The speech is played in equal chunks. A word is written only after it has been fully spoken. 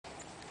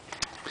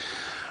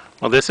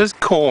Well, this is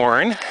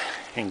Corn,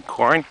 and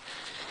Corn,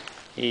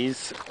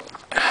 he's,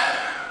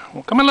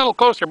 well, come a little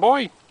closer,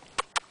 boy.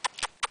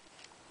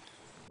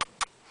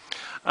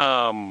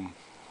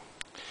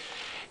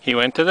 He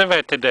went to the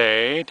vet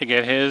today to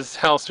get his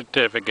health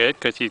certificate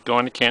because he's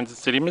going to Kansas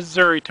City,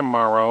 Missouri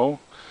tomorrow,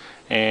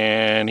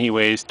 and he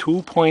weighs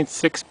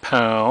 2.6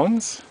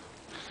 pounds,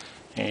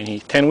 and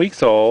he's 10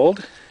 weeks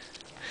old,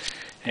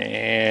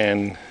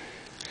 and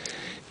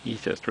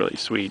he's just really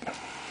sweet.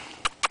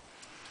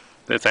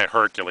 That's at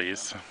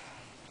Hercules.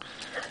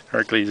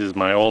 Hercules is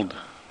my old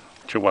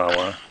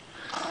Chihuahua.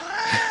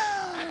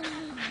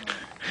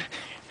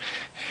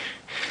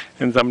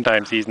 And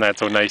sometimes he's not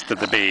so nice to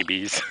the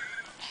babies.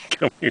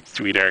 Come here,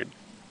 sweetheart.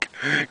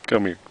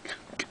 Come here.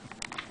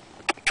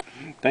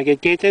 Do I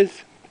get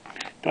kisses?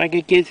 Do I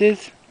get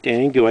kisses?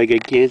 Thank you, I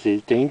get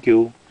kisses. Thank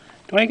you.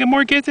 Do I get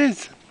more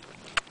kisses?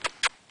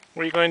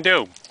 What are you going to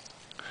do?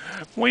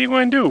 What are you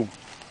going to do?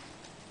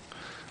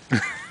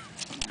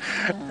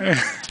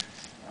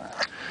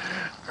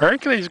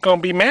 Hercules is going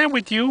to be mad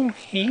with you.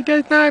 He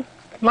does not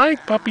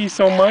like puppies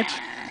so much.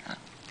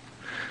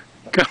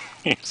 Come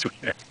here,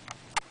 sweetheart.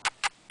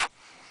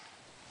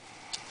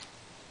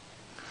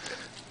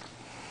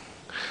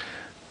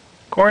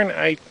 Corn,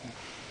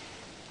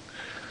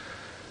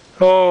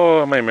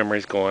 oh, my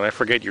memory's going. I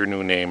forget your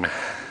new name.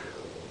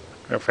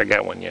 I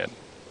forgot one yet.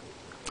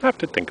 I have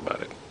to think about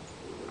it.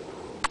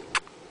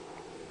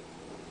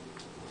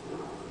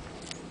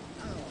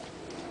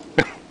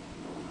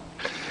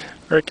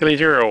 Hercules,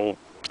 you're an old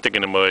stick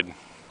in the mud.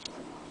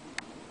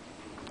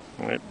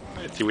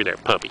 Let's see where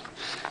that puppy.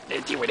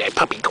 Let's see where that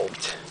puppy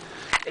goes.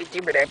 Let's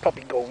see where that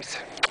puppy goes.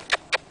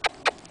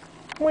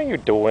 What are you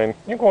doing?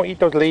 You're going to eat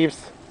those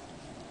leaves?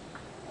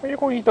 Where are you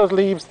going to eat those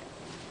leaves?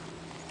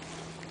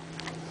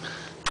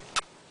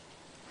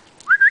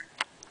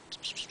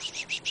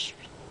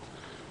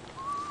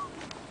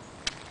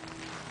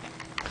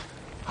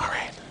 All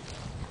right.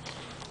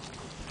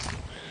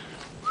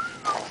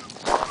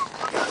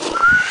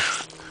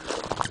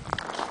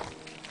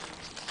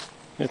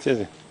 This is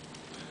it.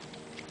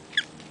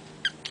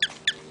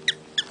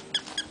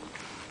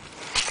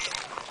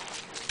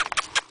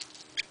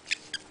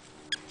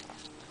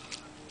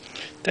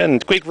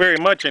 Doesn't squeak very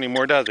much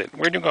anymore, does it?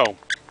 Where'd you go?